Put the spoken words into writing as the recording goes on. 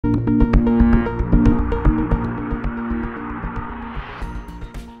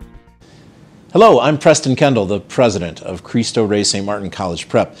Hello, I'm Preston Kendall, the president of Cristo Rey St. Martin College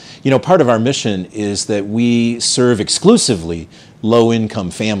Prep. You know, part of our mission is that we serve exclusively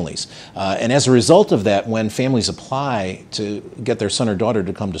low-income families. And as a result of that, when families apply to get their son or daughter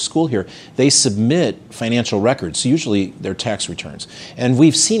to come to school here, they submit financial records, usually their tax returns. And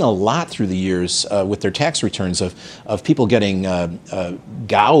we've seen a lot through the years with their tax returns of people getting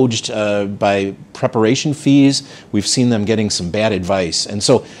gouged by preparation fees. We've seen them getting some bad advice. And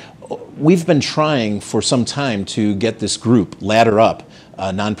so we've been trying for some time to get this group, Ladder Up,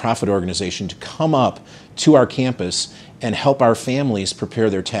 a nonprofit organization, to come up to our campus and help our families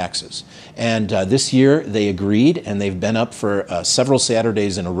prepare their taxes. And this year they agreed, and they've been up for several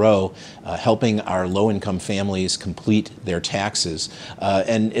Saturdays in a row helping our low-income families complete their taxes.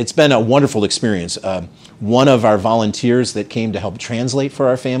 And it's been a wonderful experience. One of our volunteers that came to help translate for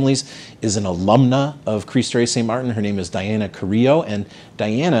our families is an alumna of Cristo Rey St. Martin. Her name is Diana Carrillo, and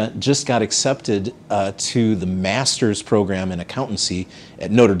Diana just got accepted to the master's program in accountancy at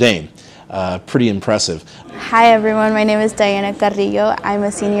Notre Dame. Pretty impressive. Hi everyone, my name is Diana Carrillo. I'm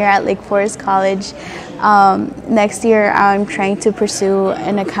a senior at Lake Forest College. Next year I'm trying to pursue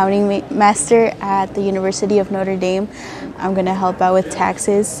an accounting master at the University of Notre Dame. I'm going to help out with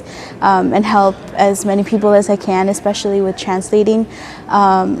taxes and help as many people as I can, especially with translating.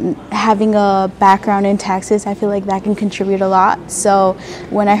 Having a background in taxes, I feel like that can contribute a lot. So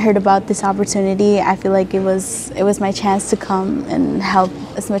when I heard about this opportunity, I feel like it was my chance to come and help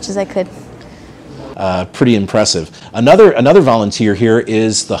as much as I could. Pretty impressive. Another volunteer here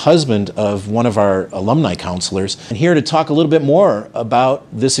is the husband of one of our alumni counselors. And here to talk a little bit more about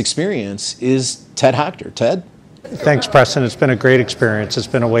this experience is Ted Hochter. Ted? Thanks, Preston. It's been a great experience. It's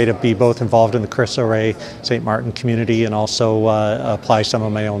been a way to be both involved in the Cristo Rey St. Martin community and also apply some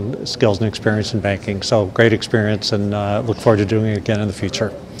of my own skills and experience in banking. So great experience, and look forward to doing it again in the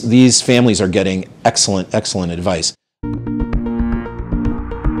future. These families are getting excellent advice.